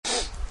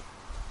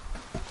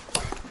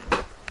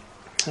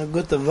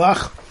Good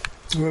Vach.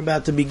 We're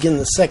about to begin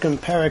the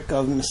second parak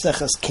of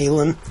Maseches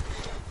Kelim,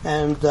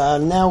 and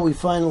now we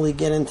finally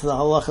get into the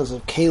halachas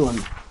of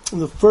Kelim.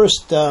 The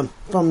first,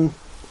 from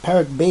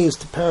parak Beis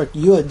to parak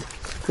Yud,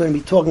 we're going to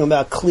be talking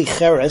about Kli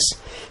Cheres.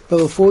 But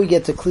before we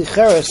get to Kli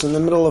Cheres, in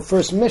the middle of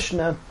first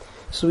Mishnah,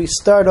 so we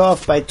start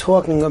off by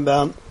talking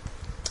about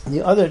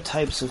the other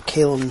types of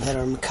Kelim that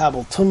are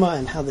Mekabel Tumah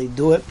and how they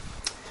do it.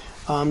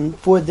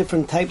 Four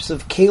different types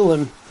of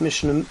Kelim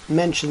Mishnah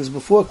mentions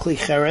before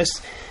Kli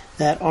Cheres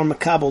that are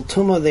Mekabel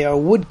Tumah. They are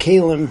wood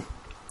Kelim,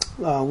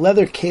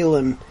 leather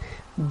Kelim,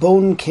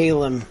 bone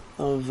Kelim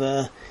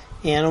of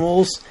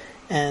animals,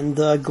 and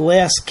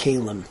glass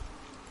Kelim.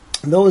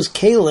 Those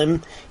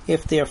Kelim,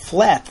 if they're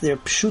flat, they're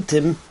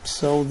pshutim,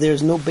 so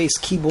there's no base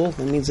kibul.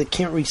 That means it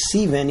can't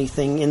receive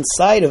anything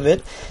inside of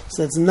it,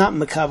 so that's not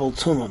Mekabel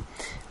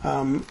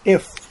Tumah.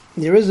 If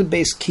there is a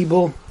base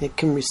kibul, it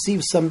can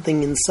receive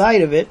something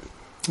inside of it.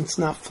 It's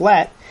not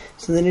flat,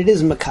 so then it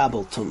is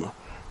Mekabel Tumah.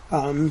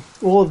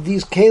 All of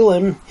these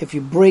Kelim, if you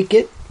break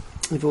it,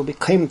 it will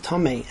become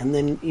Tameh, and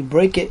then you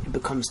break it, it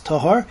becomes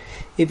Tahar.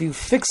 If you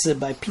fix it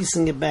by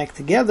piecing it back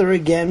together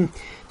again,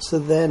 so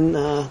then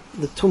the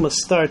Tumah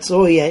starts,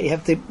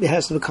 it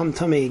has to become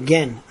Tameh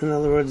again. In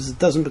other words, it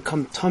doesn't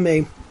become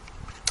Tameh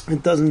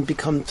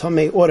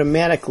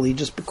automatically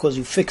just because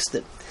you fixed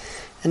it.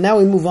 And now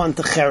we move on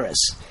to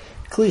Cheres.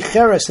 Kli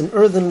Cheres, an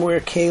earthenware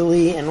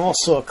keli, and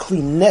also a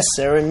Kli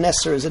Neser. And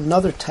Neser is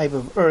another type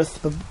of earth,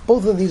 but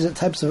both of these are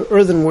types of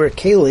earthenware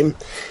kelim.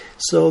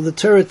 So the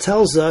Torah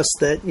tells us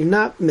that you're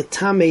not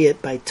metame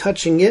it by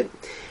touching it,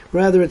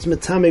 rather it's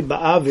metame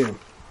ba'avir.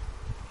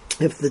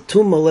 If the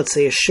tumah, let's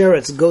say a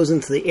sheretz, goes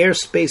into the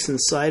airspace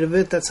inside of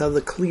it, that's how the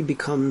Kli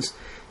becomes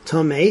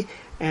tameh,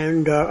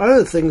 and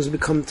other things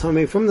become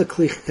tameh from the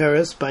Kli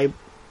Cheres by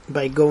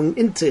going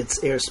into its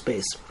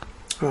airspace.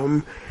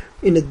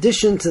 In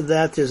addition to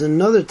that, there's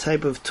another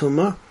type of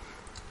tumah,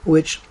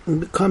 which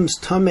becomes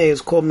tameh, is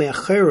called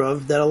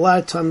me'acherav, that a lot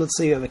of times, let's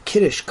say you have a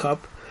kiddush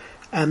cup,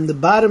 and the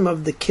bottom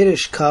of the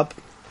kiddush cup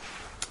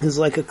is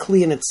like a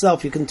kli in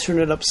itself. You can turn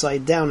it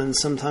upside down, and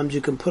sometimes you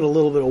can put a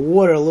little bit of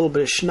water, a little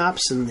bit of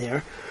schnapps in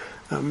there.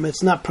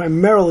 It's not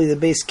primarily the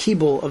base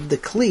kibul of the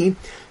kli,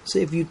 so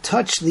if you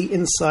touch the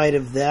inside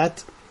of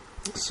that,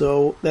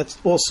 so that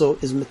also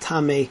is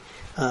metame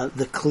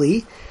the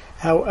kli.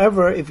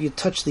 However, if you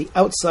touch the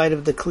outside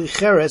of the Kli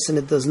Cheres, and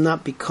it does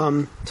not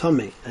become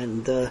Tameh.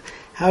 And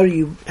how are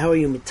you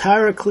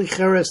mitahar Kli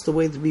Cheres? The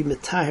way to be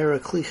mitahar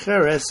Kli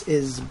Cheres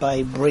is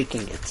by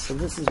breaking it. So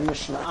this is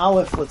Mishnah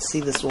Aleph. Let's see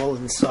this all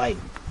inside.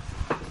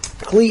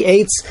 Kli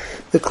Eitz,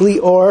 the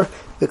Kli Or,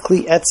 the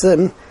Kli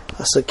Etzem,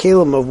 a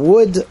kelim of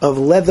wood, of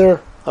leather,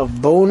 of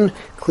bone,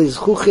 Kli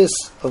Zchuchis,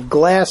 of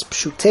glass,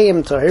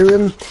 pshuteim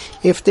tahirim.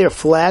 If they're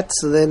flat,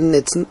 so then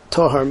it's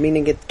tahar,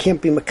 meaning it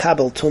can't be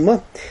Mekabel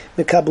Tumah.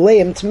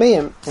 Mekableim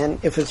Tmeim, and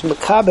if it's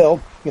Mekabel,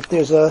 if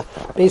there's a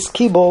base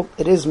kibul,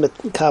 it is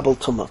Mekabel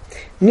Tumah.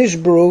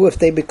 Nishbru, if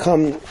they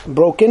become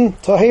broken,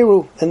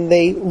 tahiru, and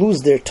they lose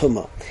their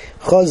Tumah.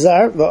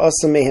 Chazar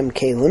va'asamehem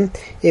kelim,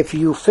 if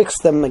you fix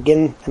them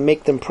again and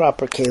make them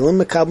proper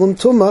kelim, Mekablim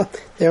Tumah,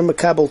 they're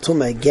Mekabel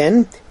Tumah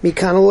again.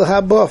 Mikan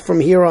l'haba, from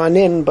here on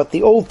in, but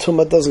the old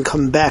Tumah doesn't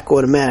come back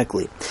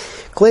automatically.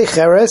 Klei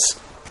Cheres,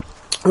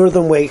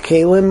 earthenware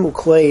kelim,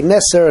 Klei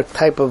Neser,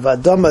 type of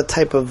adama,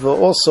 type of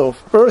also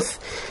earth,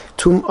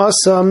 tum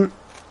asam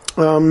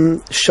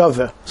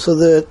shava. So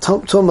the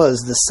tumah is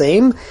the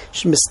same.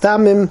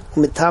 Shmistamim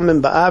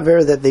mitamim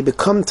ba'aver, that they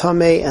become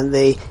tameh and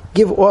they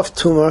give off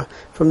tumah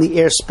from the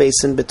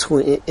airspace in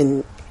between,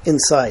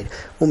 inside.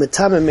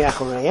 Umitamim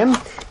me'acharayim,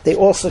 they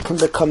also can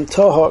become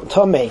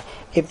tameh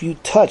if you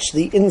touch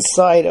the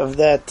inside of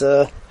that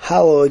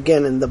hollow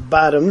again in the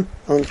bottom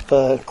of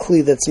a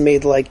kli that's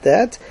made like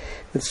that.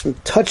 It's from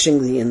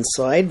touching the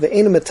inside, but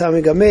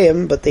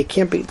they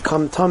can't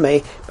become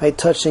tameh by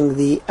touching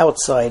the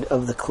outside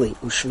of the kli.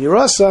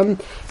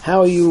 Ushvirasan,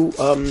 how you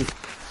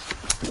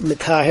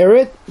mitahir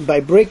it? By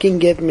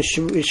breaking it.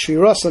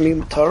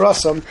 Ushvirasan,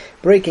 tarasam,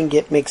 breaking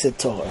it makes it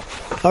tahor.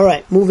 All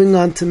right, moving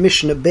on to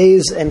Mishnah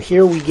Beis, and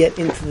here we get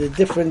into the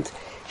different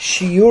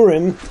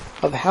shiurim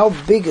of how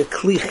big a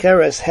Kli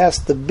Cheres has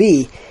to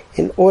be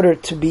in order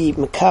to be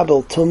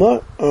Mekabel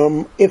Tumah,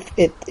 if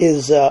it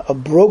is a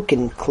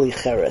broken Kli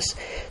Cheres.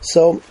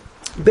 So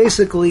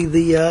basically,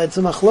 it's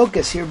a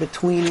machlokas here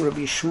between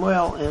Rabbi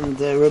Yishmael and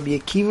Rabbi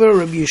Akiva.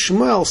 Rabbi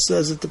Yishmael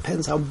says it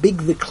depends how big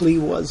the Kli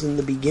was in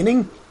the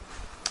beginning,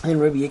 and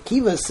Rabbi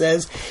Akiva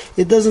says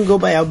it doesn't go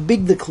by how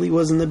big the Kli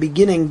was in the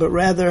beginning, but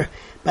rather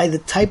by the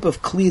type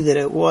of Kli that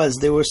it was.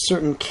 There were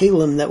certain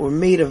kelim that were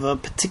made of a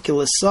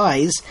particular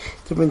size,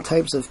 different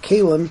types of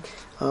kelim.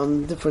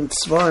 Different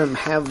svarim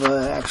have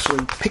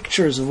actually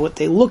pictures of what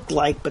they looked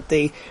like, but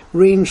they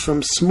range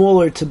from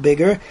smaller to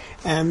bigger,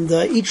 and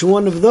each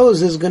one of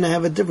those is going to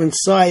have a different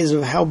size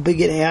of how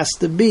big it has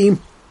to be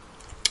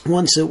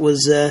once it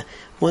was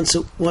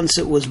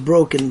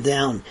broken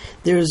down.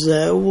 There's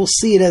we'll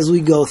see it as we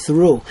go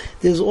through.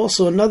 There's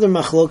also another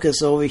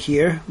machlokas over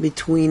here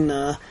between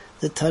the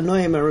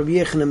Tanoim and Rabbi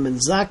Yochanan ben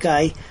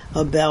Zakkai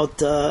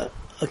about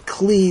a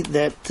kli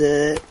that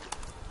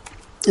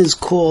is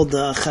called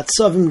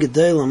chatzavim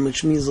gedolim,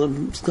 which means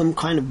some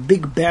kind of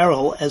big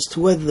barrel, as to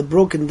whether the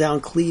broken down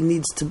kli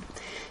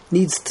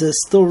needs to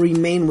still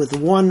remain with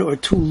 1 or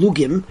 2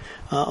 lugim.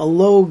 A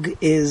log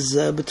is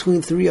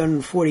between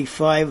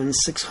 345 and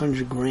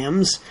 600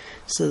 grams,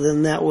 so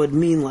then that would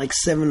mean like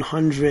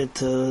 700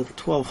 to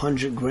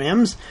 1200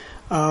 grams.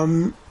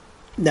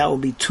 That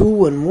would be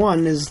 2, and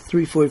 1 is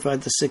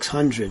 345 to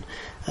 600.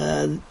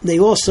 They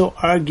also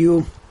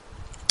argue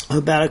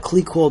about a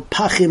kli called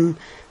pachim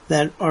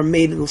that are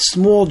made in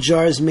small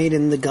jars made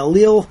in the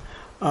Galil.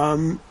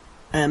 And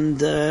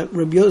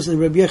Rabbi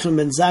Yochanan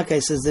ben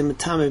Zakkai says they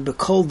metame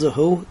bekol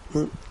dahu,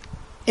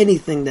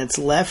 anything that's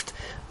left.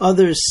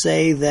 Others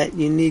say that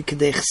you need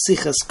kedei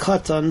chesichas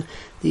katan,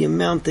 the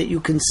amount that you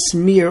can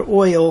smear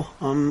oil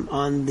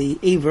on the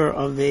aver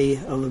of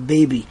a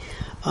baby,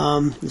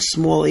 the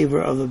small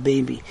aver of a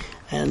baby.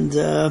 And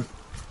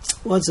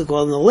what's it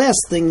called? And the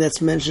last thing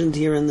that's mentioned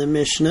here in the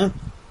Mishnah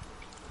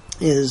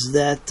is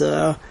that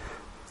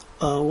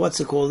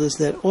is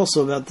that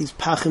also about these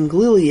pachim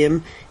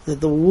gliliim,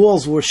 that the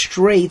walls were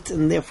straight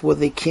and therefore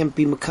they can't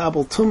be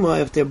makabel tumah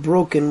if they're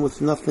broken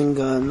with nothing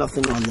on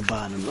the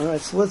bottom. All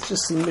right, so let's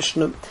just see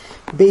Mishnah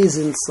Beis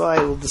inside.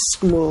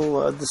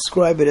 We'll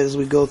describe it as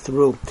we go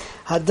through.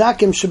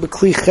 Hadakim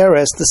shebekli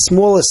cheres, the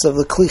smallest of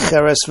the kli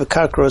cheres,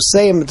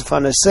 v'karkroseim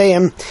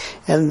v'tfanaseim,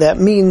 and that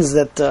means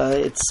that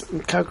it's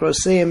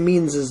karkroseim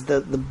means is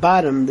that the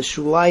bottom, the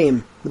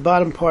shulayim, the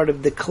bottom part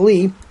of the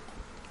kli.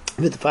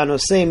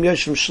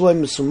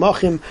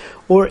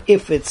 Or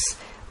if its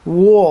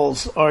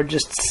walls are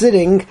just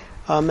sitting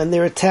and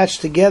they're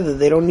attached together,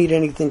 they don't need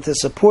anything to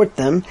support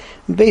them.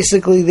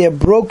 Basically, they're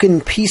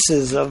broken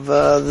pieces of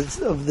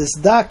this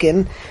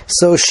dakin.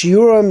 So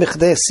shiura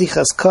michdei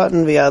sichas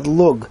katan v'ad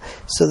lug.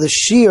 So the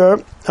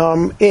shear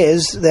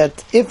is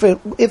that if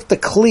the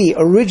kli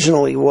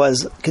originally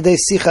was kedei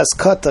sichas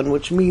katan,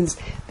 which means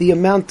the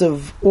amount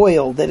of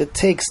oil that it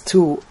takes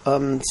to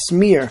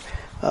smear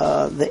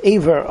the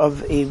aver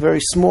of a very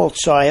small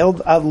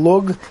child, ad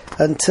lug,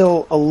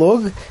 until a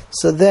lug.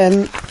 So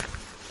then,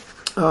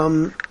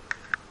 I'm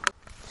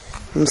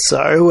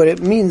sorry. What it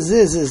means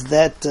is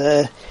that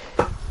the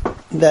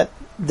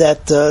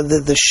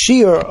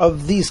shear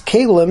of these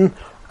kalim,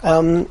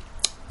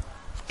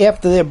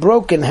 after they're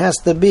broken, has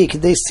to be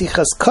kedei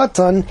sichas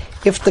katan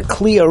if the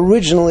kli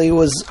originally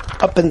was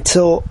up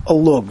until a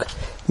lug.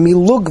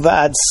 Milug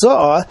va'ad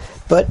sa'a,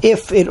 but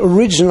if it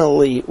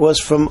originally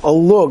was from a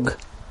lug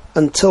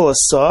until a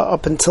saw,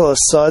 up until a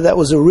saw, that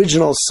was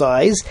original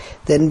size,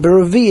 then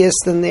beravius,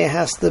 then there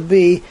has to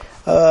be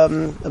a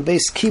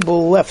base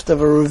kibul left of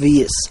a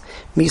revius.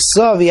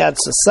 Misa v'yad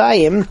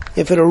sasayim,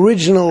 if it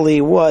originally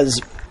was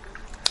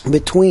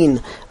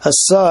between a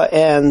saw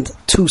and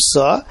 2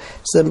 saw,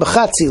 so then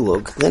b'chatzi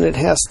lug, then it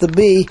has to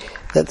be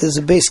that there's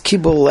a base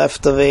kibul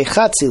left of a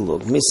chatzi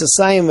lug.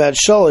 Misasayim v'yad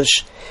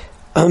sholish,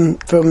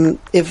 from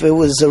if it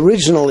was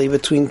originally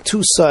between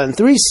 2 saw and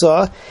 3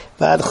 saw,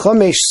 v'ad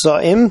chomesh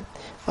sa'im,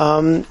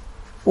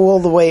 all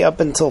the way up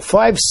until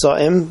 5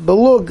 sa'im,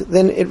 belug,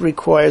 then it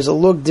requires a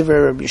lug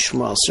divrei Rabbi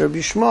Yishmael. So Rabbi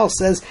Yishmael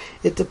says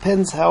it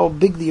depends how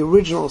big the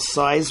original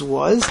size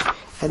was,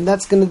 and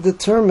that's going to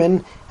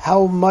determine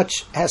how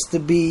much has to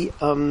be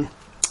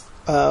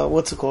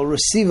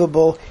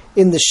receivable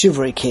in the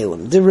shivrei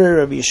kalim. Divrei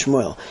Rabbi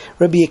Yishmael.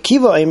 Rabbi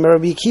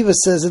Akiva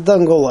says it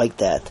doesn't go like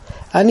that.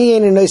 I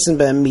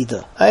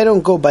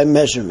don't go by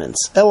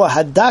measurements. Ela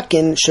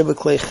hadakin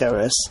shebeklei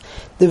cheres,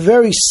 the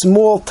very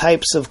small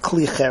types of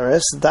kli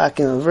cheres,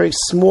 dakin, a very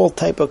small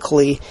type of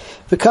kli,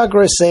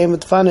 v'kagraseim,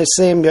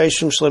 v'tfaneseim,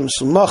 yashim shlem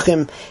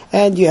sumachim,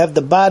 and you have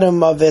the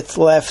bottom of it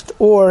left,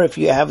 or if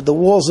you have the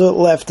walls of it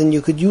left, and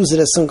you could use it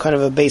as some kind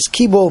of a base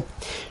kibul.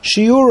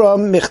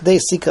 Shiuram michdei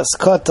sikas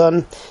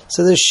katan,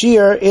 so the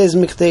shear is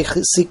michdei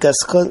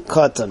sikas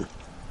katan.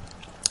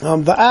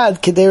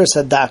 Va'ad kederis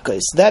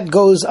hadakais. That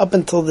goes up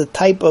until the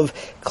type of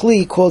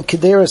kli called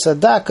kederis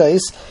hadakais,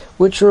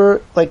 which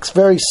are like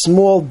very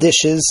small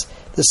dishes,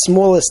 the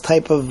smallest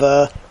type of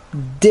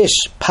dish,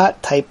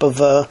 pot type of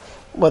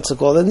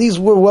and these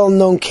were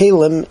well-known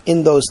kalim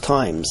in those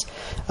times.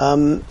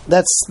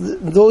 That's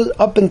those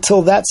up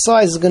until that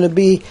size is going to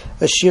be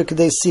a shir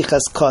kedei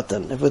sichas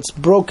katan if it's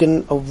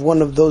broken of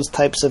one of those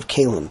types of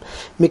kalim.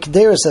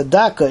 Mikderis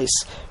hadakais,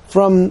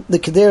 from the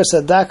kederis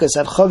hadakas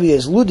at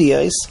chaviyas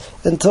ludiyos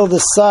until the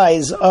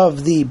size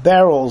of the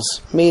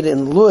barrels made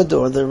in lud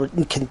or the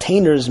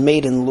containers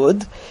made in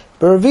lud,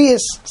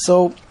 beravius.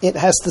 So it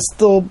has to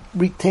still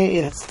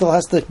retain. It still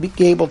has to be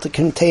able to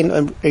contain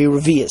a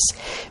revius.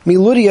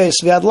 Miludiyos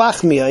v'ad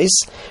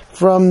lachmiyos,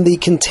 from the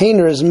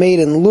containers made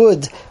in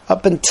lud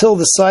up until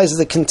the size of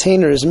the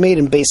container is made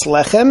in base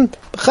lechem,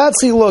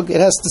 chatzi lug, it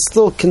has to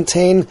still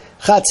contain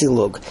chatzi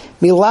lug.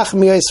 Milach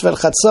miyos v'ad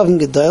chatzavim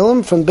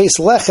gedolim, from base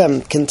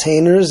lechem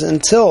containers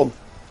until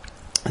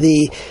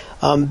the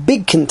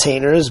big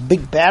containers,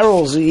 big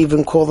barrels, we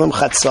even call them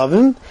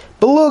chatzavim.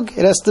 Belug,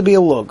 it has to be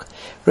a lug.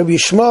 Rabbi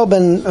Yochanan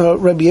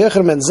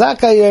ben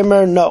Zakkai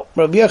Yomer, no.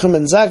 Rabbi Yochanan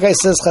ben Zakkai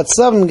says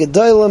chatzavim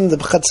gedolim, the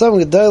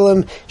chatzavim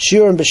gedolim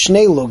shiurim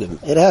b'shnei lugim.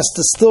 It has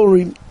to still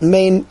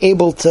remain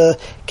able to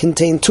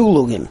contain 2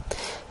 lugim.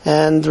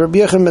 And Rabbi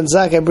Yochanan ben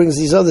Zakkai brings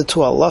these other 2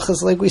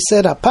 halachas, like we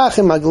said,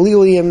 hapachim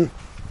hagaliliim,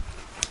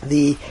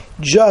 the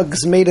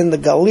jugs made in the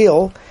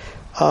Galil,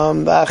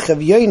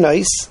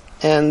 chavyonos,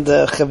 and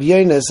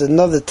chavyonos is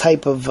another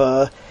type of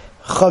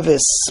chavis,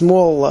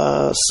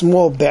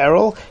 small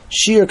barrel.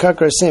 Shir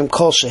kakar same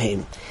kol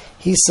shehem.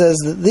 He says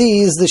that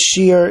the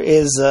shir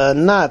is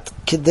not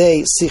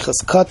kedei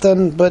sichas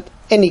katan, but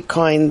any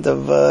kind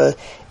of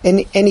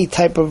any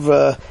type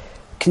of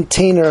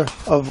container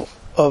of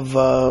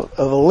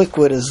a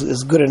liquid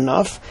is good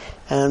enough.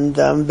 And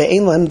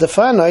be'ein lahem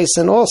defanos,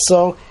 and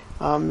also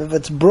if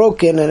it's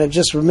broken and it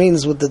just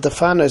remains with the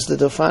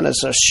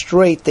defanos are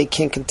straight, they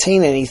can't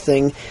contain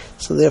anything,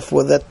 so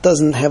therefore that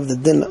doesn't have the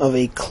din of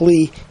a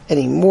kli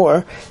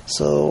anymore.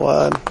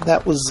 So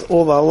that was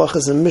all the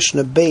halachas in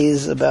Mishnah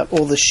Beis about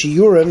all the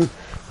shiurim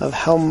of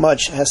how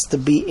much has to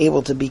be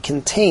able to be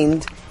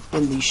contained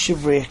in the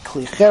shivrei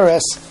kli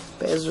cheres.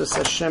 Be'ezras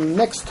Hashem,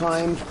 next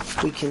time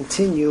we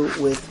continue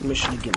with Mishnah Gimel.